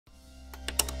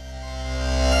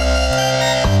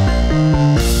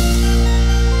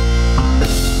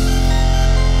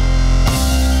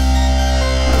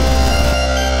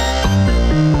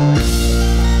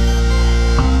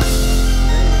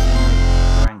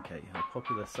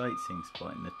popular sightseeing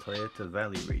spot in the Toyota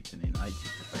Valley region in Aichi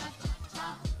Prefecture.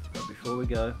 But before we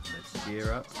go, let's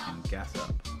gear up and gas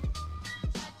up.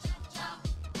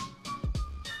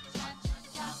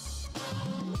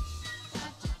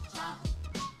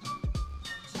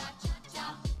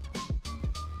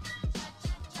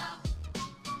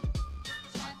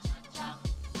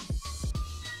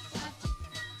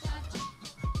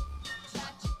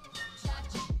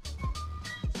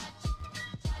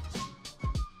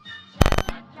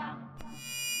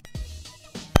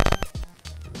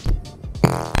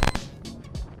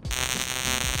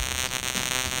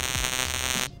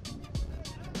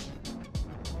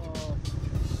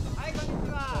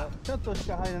ちょっとし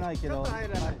か入れないけど、はい、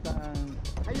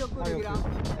よくレギュラー。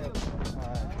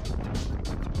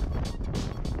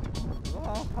う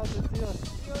わー、風強い。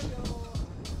強いよ。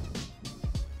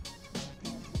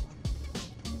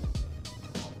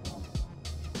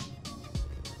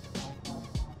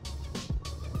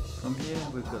From here,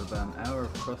 we've got about an hour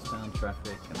of crosstown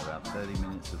traffic and about 30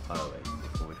 minutes of highway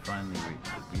before we finally reach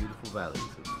the beautiful valleys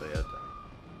of Toyota.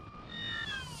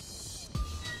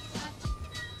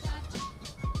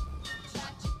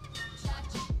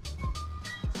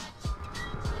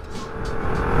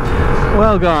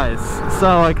 Well guys,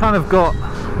 so I kind of got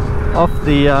off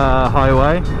the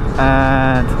highway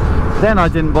and then I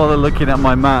didn't bother looking at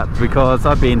my map because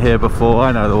I've been here before,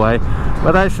 I know the way,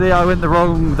 but actually I went the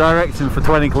wrong direction for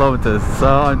 20 kilometers, so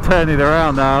I'm turning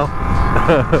around now.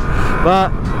 But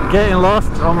getting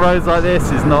lost on roads like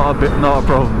this is not a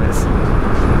problem.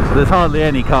 There's hardly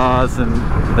any cars and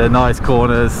they're nice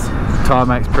corners,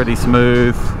 tarmac's pretty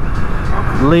smooth,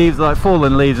 leaves, like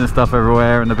fallen leaves and stuff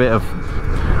everywhere, and a bit of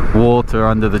water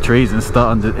under the trees and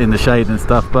stuff, in the shade and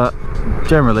stuff, but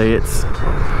generally it's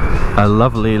a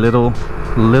lovely little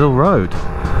road.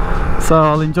 So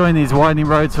I'll enjoy these winding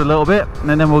roads for a little bit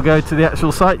and then we'll go to the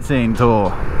actual sightseeing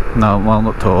tour. No, well,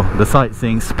 not tour, the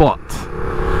sightseeing spot.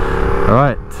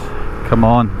 Alright, come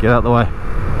on, get out of the way.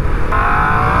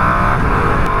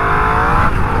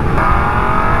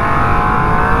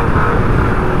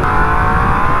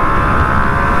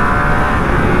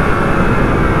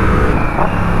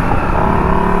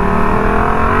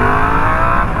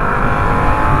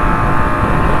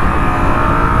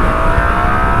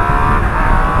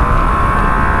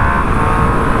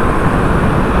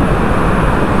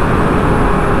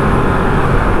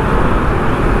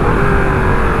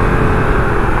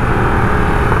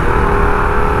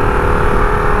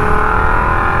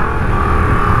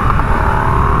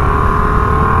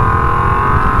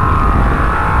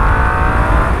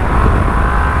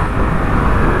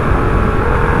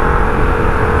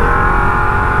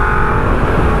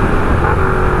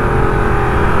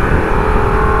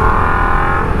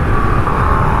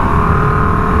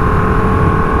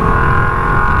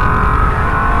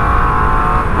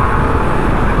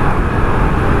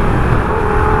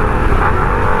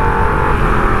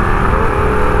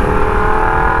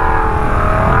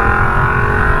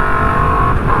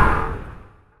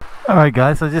 Alright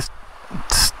guys, I just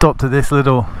stopped at this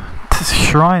little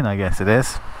shrine, I guess it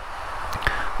is.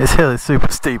 This hill is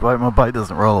super steep, I hope my bike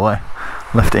doesn't roll away.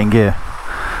 Left it in gear.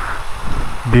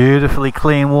 Beautifully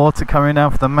clean water coming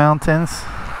down from the mountains.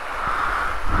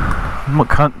 I'm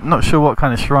not sure what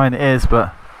kind of shrine it is,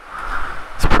 but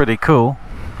it's pretty cool.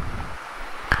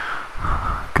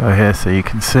 Go here so you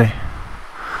can see.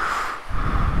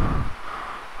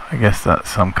 I guess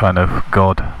that's some kind of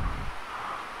god.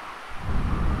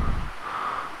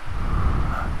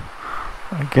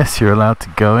 I guess you're allowed to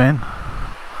go in.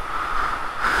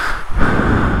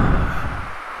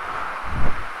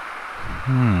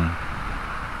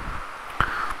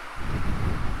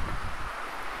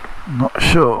 Not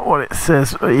sure what it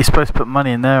says. You're supposed to put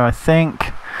money in there, I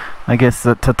think. I guess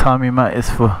the tatami mat is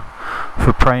for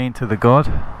praying to the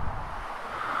god.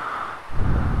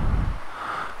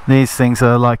 These things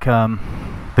are like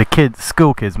the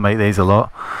school kids make these a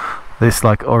lot. This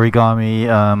like origami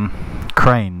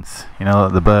cranes, you know,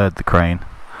 like the bird, the crane.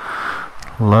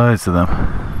 Loads of them.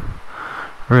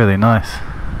 Really nice.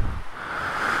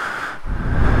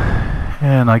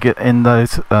 Yeah, and I get in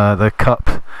those the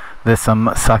cup. There's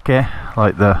some sake,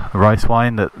 like the rice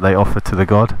wine that they offer to the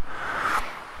god.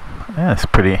 Yeah, it's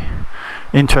pretty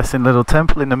interesting little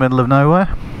temple in the middle of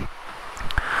nowhere.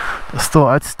 Just thought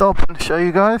I'd stop and show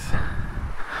you guys.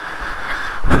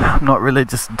 I'm not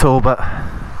religious at all, but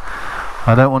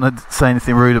I don't want to say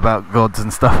anything rude about gods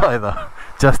and stuff either,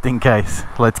 just in case.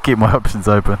 Let's keep my options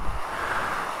open.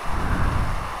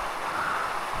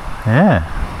 Yeah.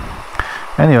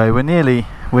 Anyway, we're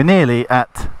nearly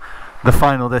at the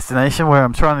final destination where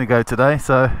I'm trying to go today,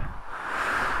 so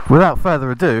without further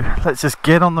ado, let's just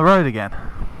get on the road again.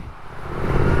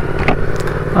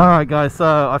 Alright guys,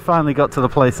 so I finally got to the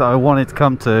place that I wanted to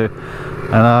come to,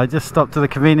 and I just stopped to the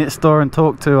convenience store and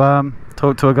talked to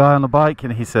a guy on a bike,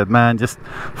 and he said, man, just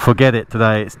forget it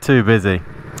today, it's too busy.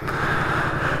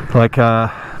 Like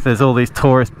there's all these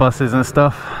tourist buses and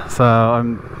stuff, so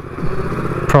I'm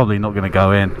probably not going to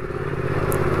go in.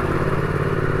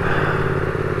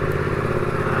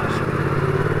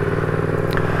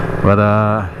 But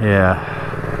yeah,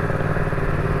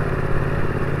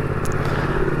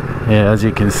 as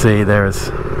you can see, there's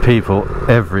people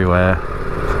everywhere,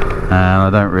 and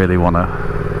I don't really want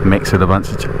to mix with a bunch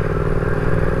of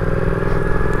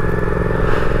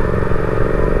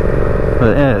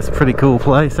but yeah, it's a pretty cool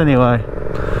place anyway.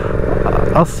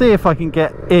 I'll see if I can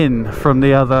get in from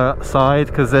the other side,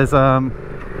 because there's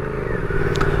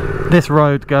this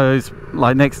road goes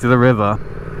like next to the river,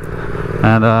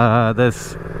 and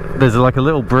there's like a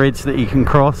little bridge that you can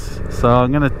cross, so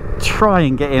I'm gonna try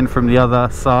and get in from the other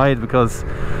side, because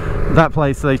that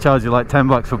place they charge you like 10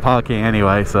 bucks for parking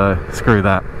anyway, so screw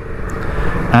that.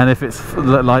 And if it's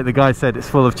like the guy said, it's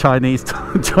full of Chinese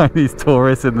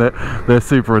tourists, and they're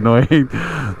super annoying.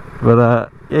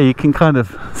 But yeah, you can kind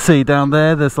of see down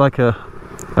there, there's like a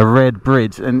red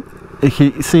bridge, and if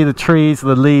you see the trees,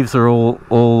 the leaves are all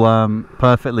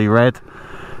perfectly red.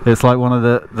 It's like one of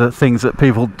the things that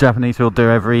Japanese people do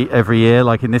every year.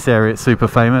 Like in this area, it's super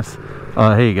famous.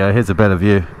 Oh, here you go. Here's a better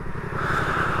view.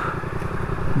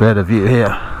 Better view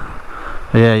here.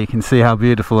 Yeah, you can see how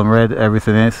beautiful and red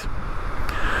everything is.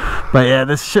 But yeah,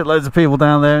 there's shitloads of people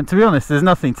down there, and to be honest, there's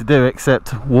nothing to do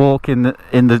except walk in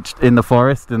the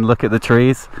forest and look at the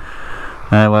trees.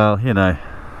 Well, you know,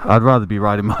 I'd rather be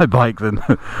riding my bike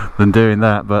than doing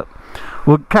that. But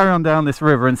we'll carry on down this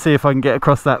river and see if I can get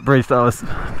across that bridge that I was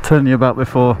telling you about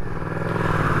before.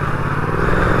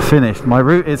 Finished. My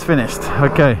route is finished.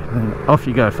 Okay, off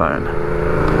you go, phone.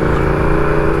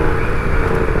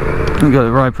 We've got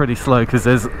to ride pretty slow because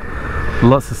there's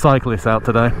lots of cyclists out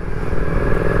today.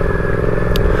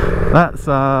 That's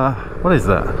what is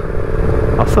that?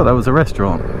 I thought that was a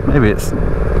restaurant. Maybe it's,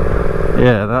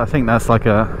 yeah, I think that's like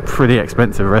a pretty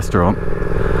expensive restaurant.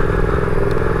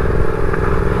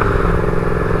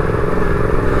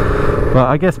 But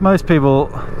I guess most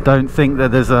people don't think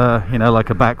that there's a, you know, like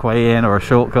a back way in or a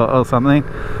shortcut or something.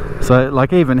 So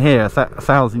like even here,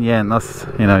 1,000 yen, that's,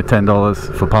 you know,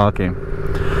 $10 for parking.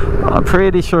 I'm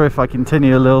pretty sure if I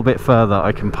continue a little bit further,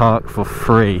 I can park for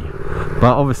free.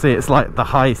 But obviously it's like the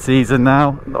high season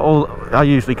now. I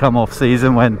usually come off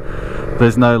season when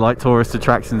there's no like tourist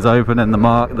attractions open, and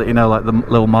you know, like the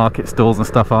little market stalls and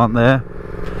stuff aren't there.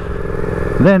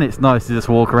 Then it's nice to just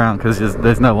walk around because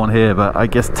there's no one here. But I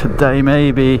guess today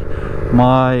maybe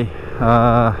my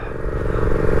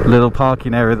little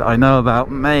parking area that I know about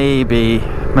maybe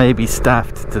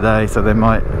staffed today, so they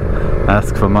might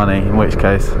ask for money, in which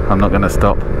case I'm not going to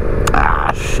stop.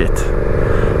 Ah, shit.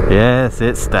 Yes,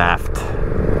 it's staffed.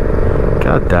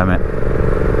 God damn it.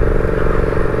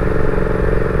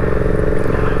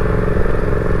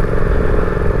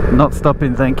 Not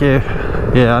stopping, thank you.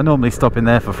 Yeah, I normally stop in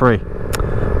there for free.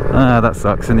 Ah, that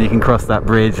sucks. And you can cross that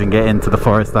bridge and get into the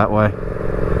forest that way.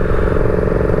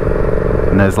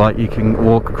 And there's like, you can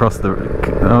walk across the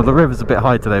river's a bit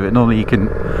high today, but normally you can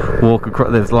walk across,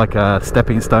 there's like a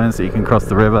stepping stone so you can cross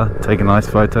the river, take a nice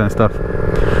photo and stuff.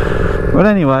 But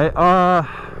anyway, yeah,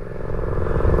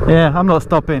 I'm not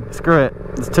stopping, screw it,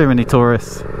 there's too many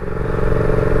tourists.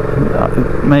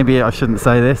 Maybe I shouldn't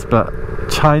say this, but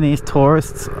Chinese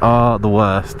tourists are the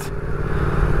worst.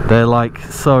 They're like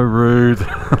so rude.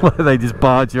 They just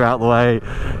barge you out the way.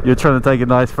 You're trying to take a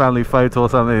nice family photo or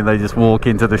something, and they just walk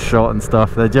into the shot and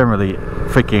stuff. They're generally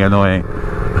freaking annoying.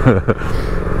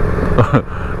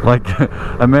 Like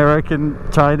American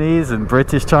Chinese and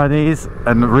British Chinese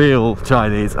and real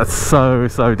Chinese are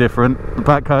so different.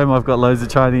 Back home I've got loads of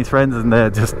Chinese friends, and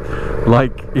they're just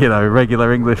like, you know,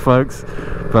 regular English folks.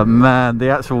 But man,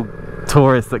 the actual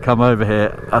tourists that come over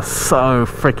here are so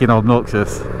freaking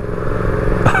obnoxious.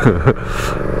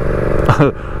 I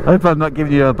hope I'm not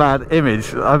giving you a bad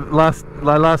image. Last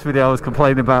video I was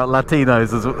complaining about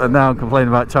Latinos, and now I'm complaining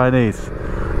about Chinese.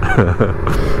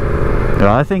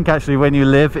 I think actually when you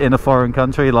live in a foreign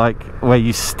country, like where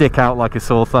you stick out like a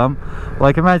sore thumb,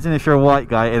 like imagine if you're a white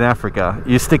guy in Africa,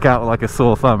 you stick out like a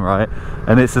sore thumb, right?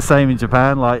 And it's the same in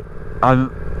Japan. Like I'm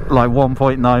like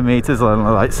 1.9 meters, I'm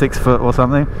like 6 foot or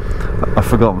something, I've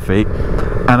forgotten feet,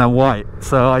 and I'm white,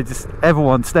 so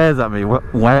everyone stares at me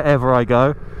wherever I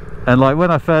go. And like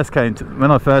when I first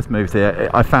moved here,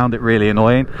 I found it really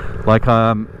annoying. Like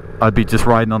I'd be just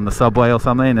riding on the subway or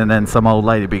something, and then some old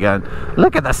lady would be going,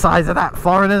 "Look at the size of that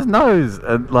foreigner's nose,"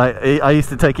 and like I used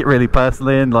to take it really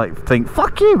personally and like think,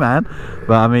 "Fuck you, man."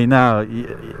 But I mean, now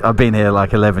I've been here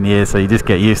like 11 years, so you just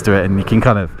get used to it, and you can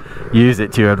kind of use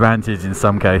it to your advantage in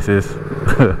some cases.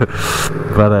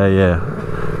 But yeah,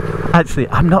 actually,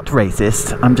 I'm not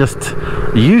racist. I'm just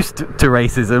used to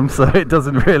racism, so it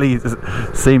doesn't really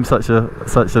seem such a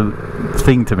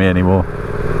thing to me anymore.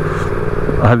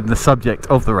 I'm the subject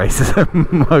of the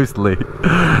racism mostly.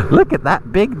 Look at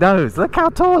that big nose. Look how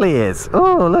tall he is.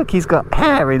 Oh, look, he's got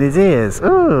hair in his ears.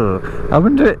 Oh, I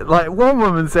wonder, like one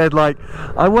woman said, like,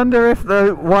 I wonder if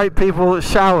the white people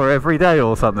shower every day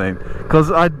or something.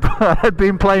 Because I'd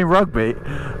been playing rugby,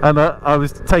 and I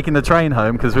was taking the train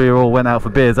home because we all went out for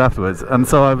beers afterwards. And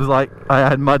so I was like, I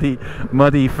had muddy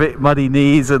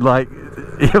knees, and like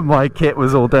my kit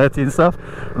was all dirty and stuff.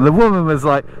 And the woman was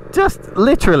like, just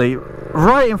literally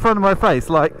right in front of my face,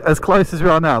 like as close as we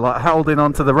are now, like holding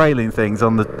onto the railing things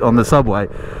on the subway,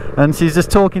 and she's just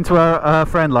talking to her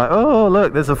friend like, "Oh,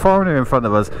 look, there's a foreigner in front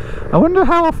of us. I wonder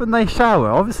how often they shower.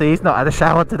 Obviously he's not had a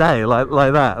shower today," like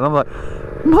that. And I'm like,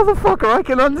 motherfucker, I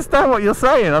can understand what you're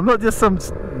saying. I'm not just some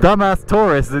dumbass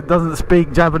tourist that doesn't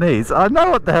speak Japanese. I know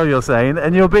what the hell you're saying,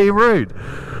 and you're being rude.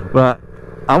 But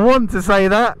I want to say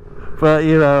that, but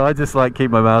you know, I just like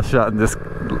keep my mouth shut and just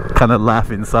kind of laugh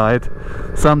inside.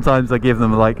 Sometimes I give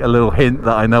them like a little hint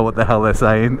that I know what the hell they're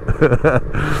saying.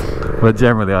 But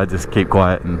generally I just keep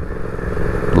quiet and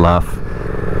laugh.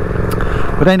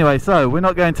 But anyway, so we're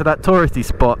not going to that touristy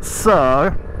spot,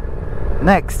 so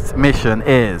next mission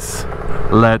is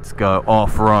let's go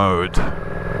off-road.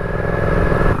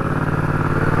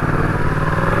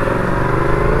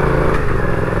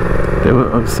 There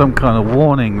was some kind of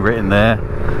warning written there.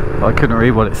 I couldn't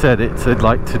read what it said. It said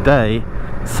like, today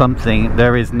something,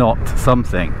 there is not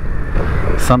something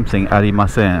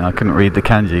arimasen. I couldn't read the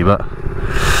kanji, but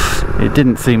it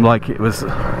didn't seem like it was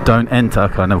don't enter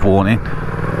kind of warning.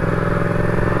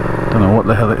 Don't know what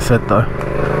the hell it said though.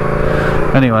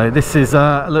 Anyway, this is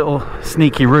a little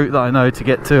sneaky route that I know to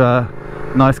get to a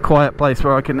nice quiet place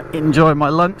where I can enjoy my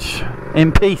lunch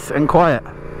in peace and quiet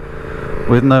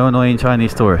with no annoying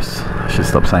Chinese tourists. I should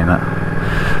stop saying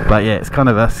that. But yeah, it's kind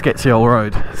of a sketchy old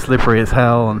road, slippery as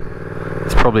hell, and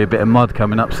there's probably a bit of mud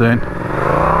coming up soon.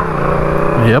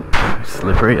 Yep,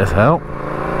 slippery as hell.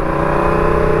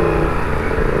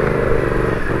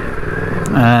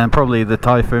 And probably the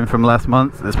typhoon from last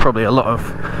month. There's probably a lot of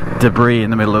debris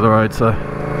in the middle of the road, so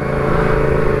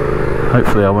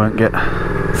hopefully I won't get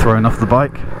thrown off the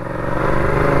bike.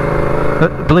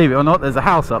 But believe it or not, there's a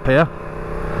house up here.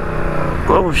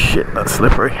 Oh shit, that's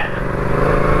slippery.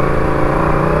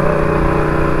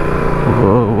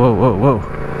 Whoa.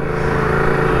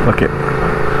 Fuck it.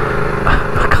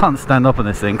 I can't stand up on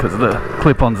this thing because the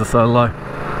clip-ons are so low.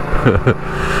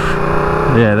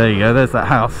 Yeah, there you go, there's that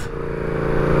house.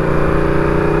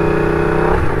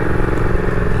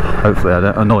 Hopefully I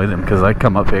don't annoy them because I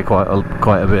come up here quite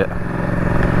a bit.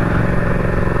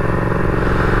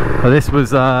 Well, this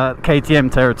was KTM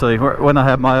territory when I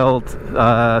had my old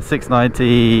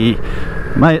 690.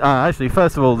 Actually,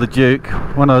 first of all, the Duke.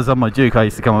 When I was on my Duke, I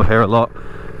used to come up here a lot.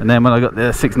 And then when I got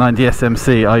the 690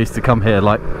 SMC, I used to come here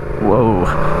like, whoa.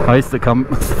 I used to come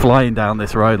flying down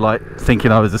this road like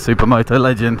thinking I was a supermoto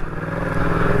legend.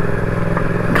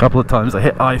 A couple of times I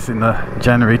hit ice in the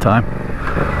January time.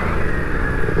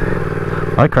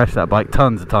 I crashed that bike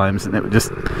tons of times and it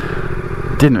just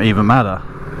didn't even matter.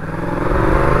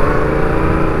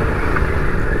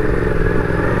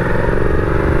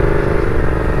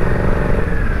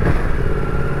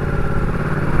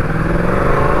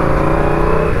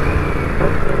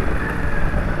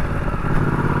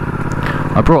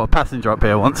 I brought a passenger up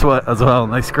here once as well,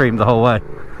 and they screamed the whole way.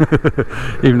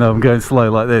 Even though I'm going slow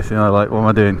like this, you know, like what am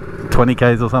I doing? 20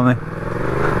 k's or something?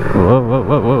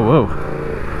 Whoa.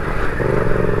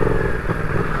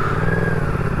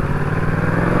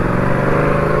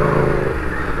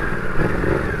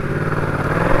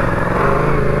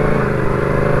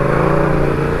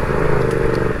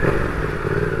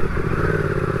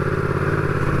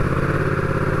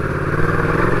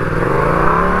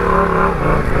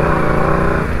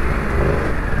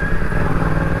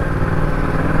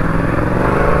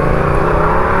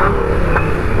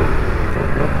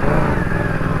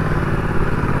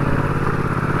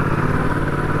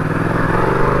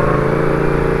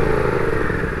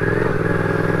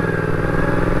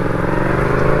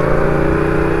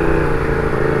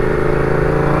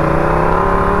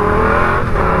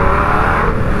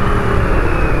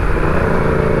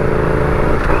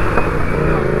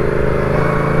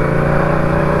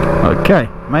 Okay,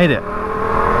 made it.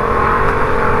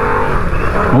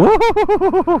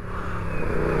 Woo!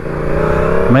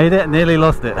 Made it, nearly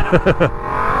lost it.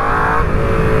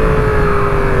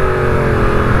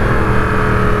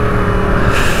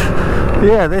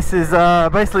 Yeah, this is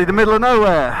basically the middle of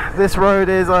nowhere. This road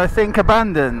is, I think,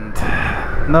 abandoned.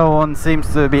 No one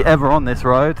seems to be ever on this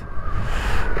road.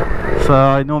 So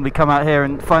I normally come out here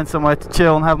and find somewhere to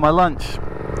chill and have my lunch.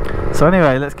 So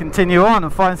anyway, let's continue on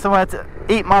and find somewhere to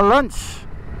eat my lunch.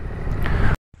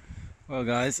 Well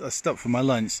guys, I stopped for my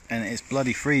lunch and it's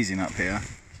bloody freezing up here.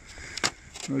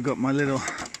 We've got my little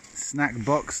snack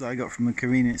box that I got from a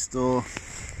convenience store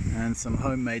and some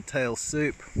homemade tail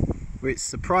soup, which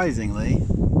surprisingly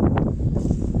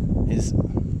is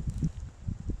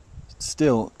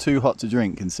still too hot to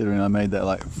drink considering I made that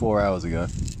like 4 hours ago.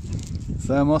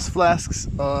 Thermos flasks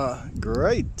are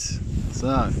great.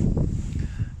 So,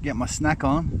 get my snack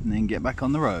on and then get back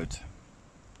on the road.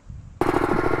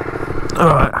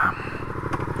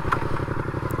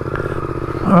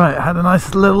 Alright, had a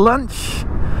nice little lunch.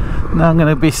 Now I'm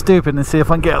going to be stupid and see if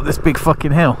I can get up this big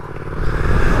fucking hill.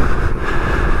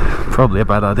 Probably a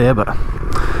bad idea, but...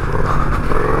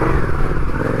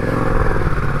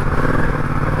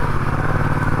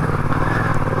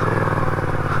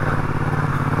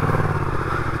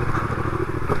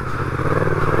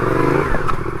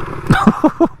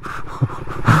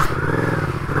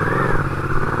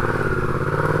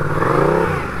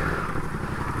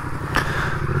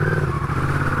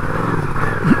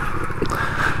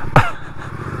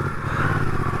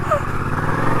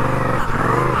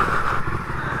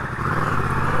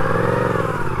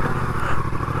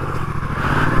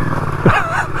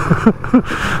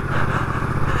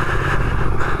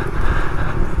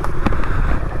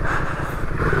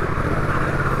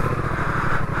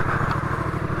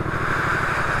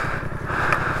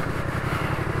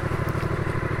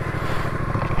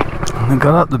 I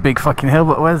got up the big fucking hill,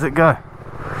 but where does it go?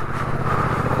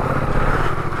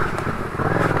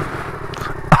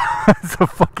 It's a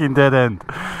fucking dead end.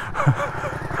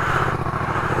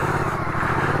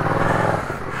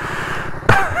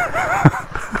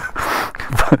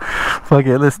 Fuck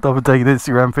it, let's stop and take an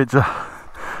Instagram picture.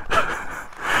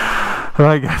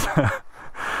 Right guys,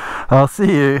 I'll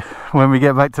see you when we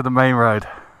get back to the main road.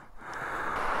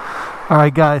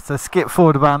 Alright guys, so skip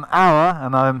forward about an hour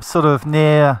and I'm sort of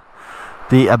near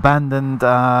the abandoned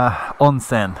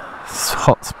onsen,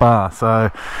 hot spa.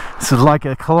 So this is like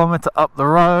a kilometre up the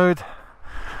road.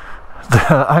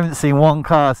 I haven't seen one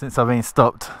car since I've been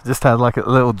stopped. Just had like a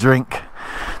little drink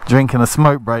and a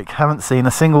smoke break. Haven't seen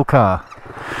a single car.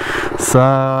 So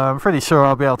I'm pretty sure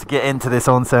I'll be able to get into this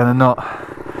onsen and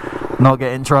not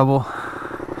get in trouble.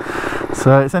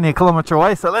 So it's only a kilometre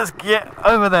away, so let's get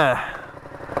over there.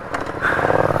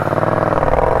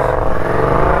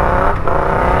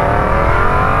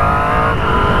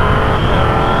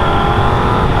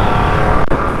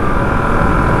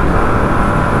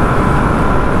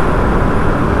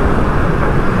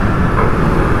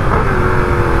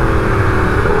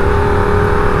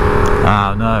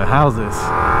 Houses.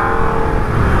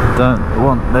 Don't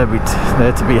want there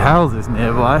to be houses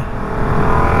nearby.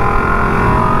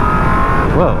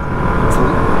 Well, it's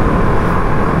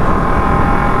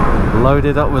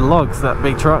loaded up with logs, that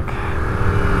big truck.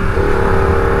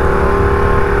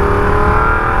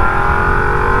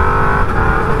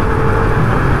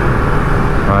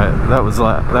 Right,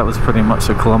 that was pretty much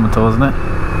a kilometre, wasn't it?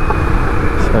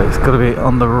 So it's got to be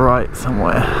on the right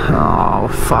somewhere. Oh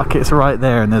fuck, it's right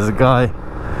there and there's a guy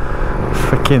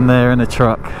freaking there in a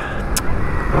truck.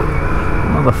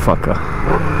 Motherfucker.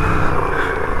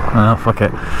 Oh fuck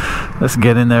it, let's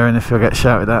get in there and if you'll get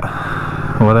shouted at,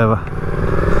 whatever.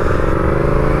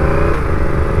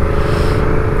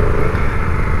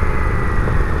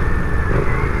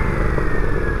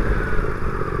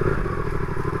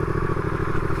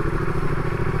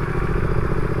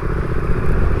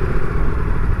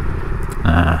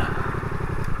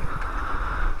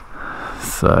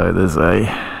 So there's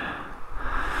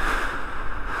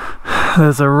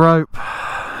a rope.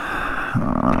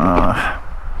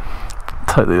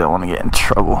 Totally don't want to get in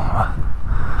trouble.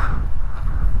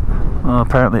 Well,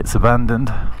 apparently it's abandoned.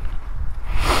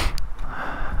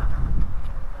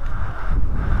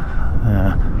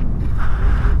 Yeah.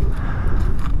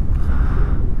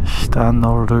 下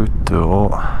のルート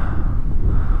を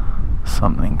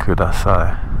something くだ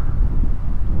さい.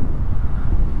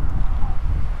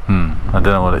 I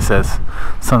don't know what it says.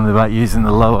 Something about using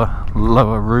the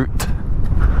lower route.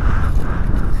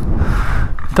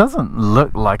 It doesn't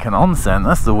look like an onsen,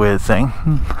 that's the weird thing.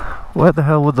 Where the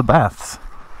hell were the baths?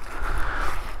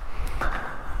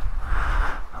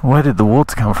 Where did the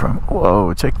water come from?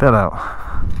 Whoa, check that out.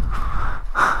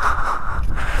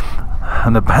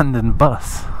 an abandoned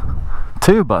bus.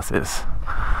 2 buses.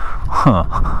 Huh.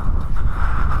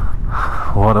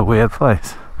 What a weird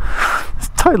place. It's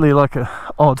totally like a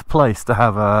odd place to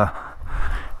have a,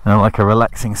 you know, like a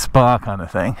relaxing spa kind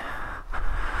of thing.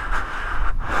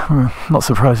 Not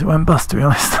surprised it went bust, to be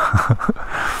honest.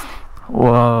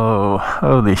 Whoa,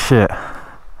 holy shit.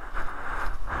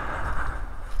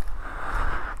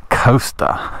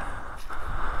 Coaster.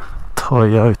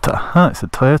 Toyota. Oh, it's a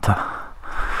Toyota.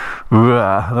 Ooh,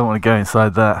 I don't want to go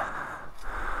inside that.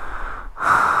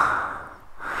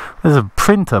 There's a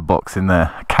printer box in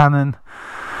there. A Canon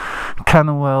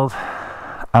World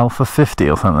Alpha 50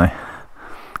 or something.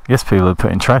 I guess people are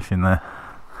putting trash in there.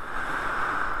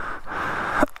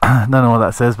 I don't know what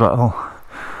that says, but I'll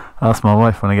ask my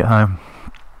wife when I get home.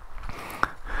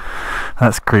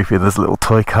 That's creepy. There's a little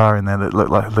toy car in there that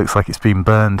looks like it's been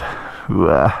burned. Ooh,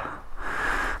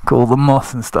 got all the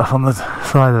moss and stuff on the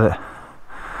side of it.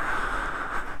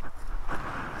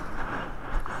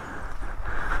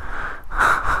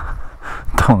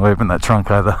 Don't want to open that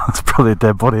trunk either. There's probably a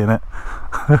dead body in it.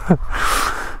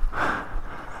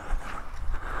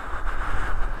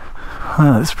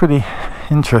 Well, it's pretty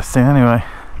interesting anyway.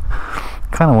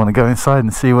 Kind of want to go inside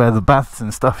and see where the baths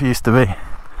and stuff used to be.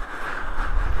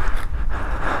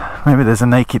 Maybe there's a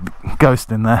naked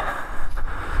ghost in there,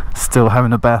 still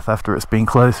having a bath after it's been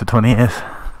closed for 20 years.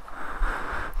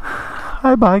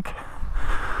 Hi, bike.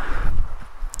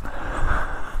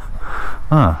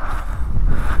 Oh.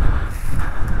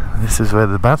 This is where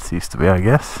the baths used to be, I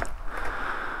guess.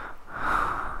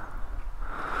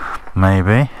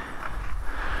 Maybe.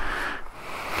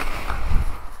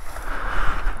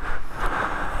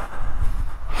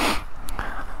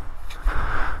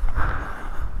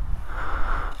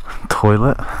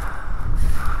 Toilet.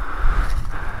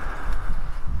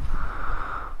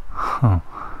 Huh.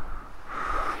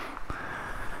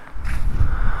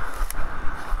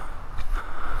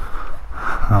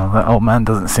 Oh, that old man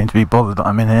doesn't seem to be bothered that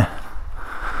I'm in here.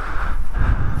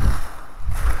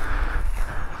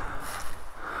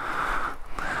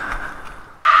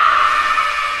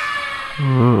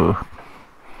 Ooh.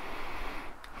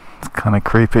 It's kind of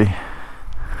creepy.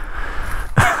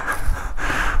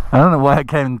 I don't know why I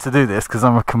came to do this, because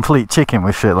I'm a complete chicken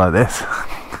with shit like this.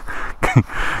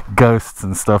 Ghosts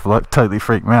and stuff like totally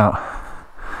freak me out.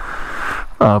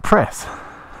 Oh, press.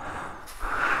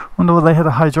 Wonder what they had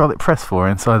a hydraulic press for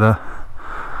inside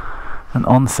an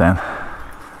onsen.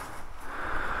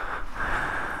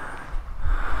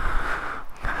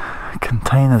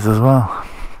 Containers as well.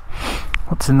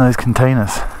 What's in those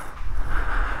containers?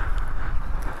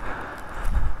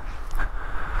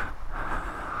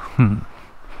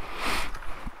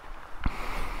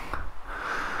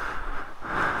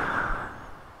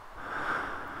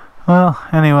 Well,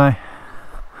 anyway,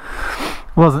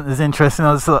 wasn't as interesting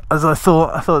as I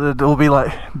thought. I thought it'd all be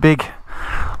like big,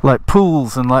 like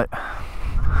pools and like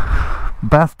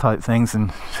bath type things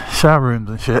and shower rooms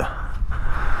and shit.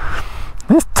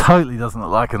 This totally doesn't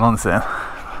look like an onsen.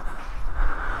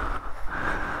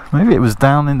 Maybe it was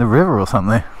down in the river or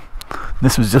something.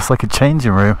 This was just like a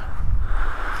changing room.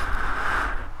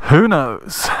 Who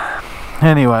knows?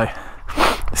 Anyway,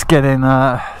 it's getting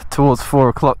towards 4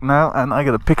 o'clock now, and I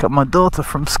gotta pick up my daughter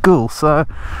from school, so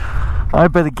I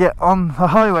better get on the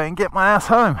highway and get my ass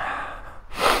home.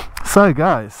 So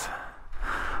guys,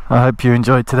 I hope you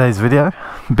enjoyed today's video.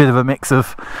 A bit of a mix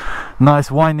of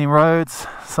nice winding roads,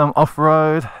 some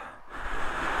off-road,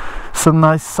 some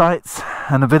nice sights,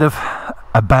 and a bit of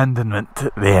abandonment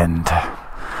at the end.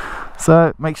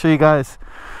 So make sure you guys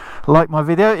like my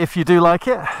video. If you do like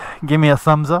it, give me a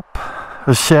thumbs up,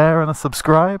 a share and a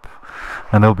subscribe,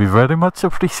 and it'll be very much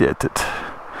appreciated.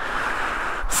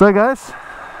 So guys,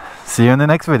 see you in the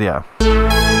next video.